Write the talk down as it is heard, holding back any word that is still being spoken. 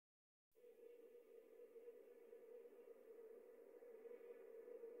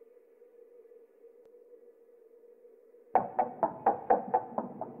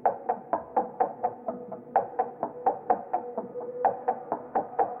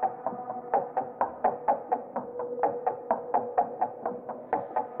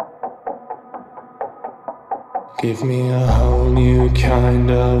Give me a whole new kind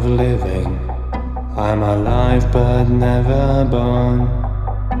of living. I'm alive but never born.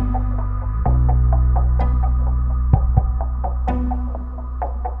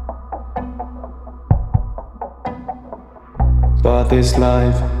 But this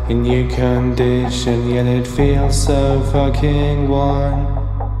life in new condition, yet it feels so fucking warm.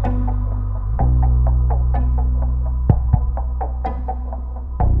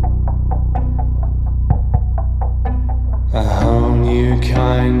 A whole new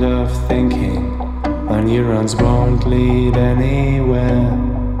kind of thinking. My neurons won't lead anywhere.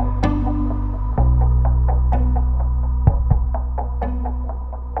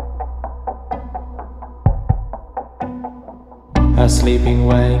 A sleeping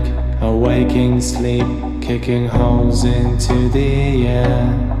wake, a waking sleep, kicking holes into the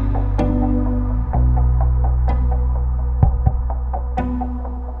air.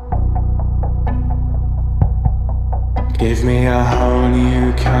 Give me a whole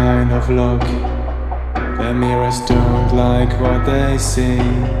new kind of look. The mirrors don't like what they see.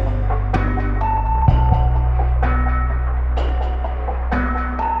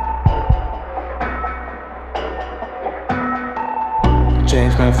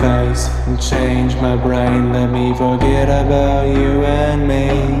 Change my face and change my brain. Let me forget about you and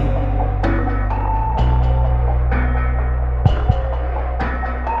me.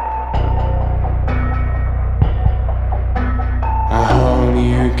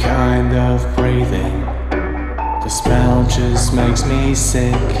 Kind of breathing. The smell just makes me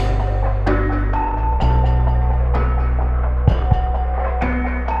sick.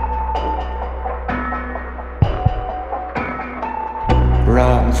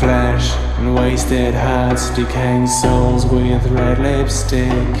 Rotten flesh and wasted hearts, decaying souls with red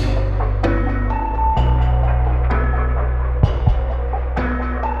lipstick.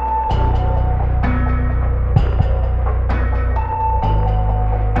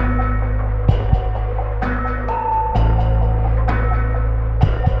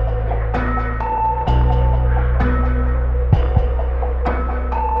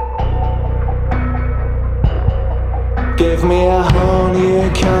 Give me a whole new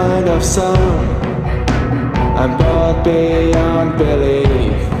kind of song. I'm bored beyond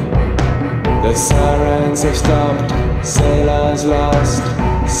belief. The sirens have stopped, sailors lost,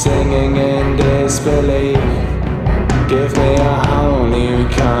 singing in disbelief. Give me a whole new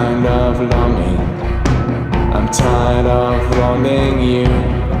kind of longing. I'm tired of wanting you.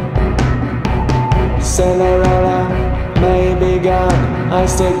 Cinderella may be gone, I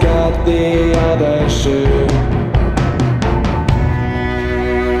still got the other shoe.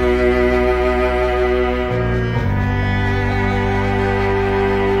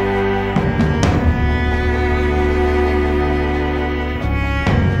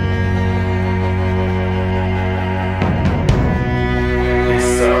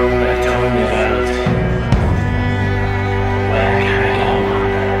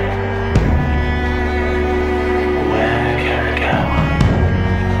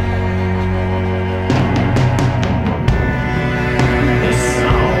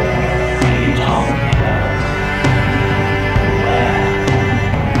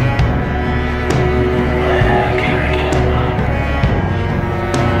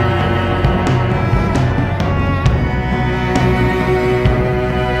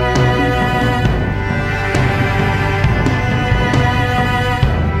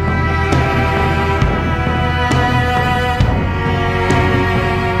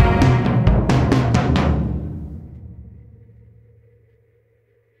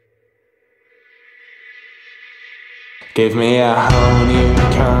 Give me a whole new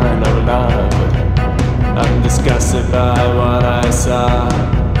kind of love. I'm disgusted by what I saw.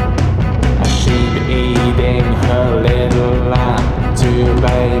 A sheep eating her little lamb, 2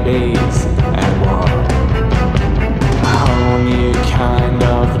 babies and war. A whole new kind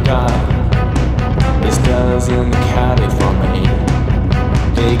of God. This doesn't cut it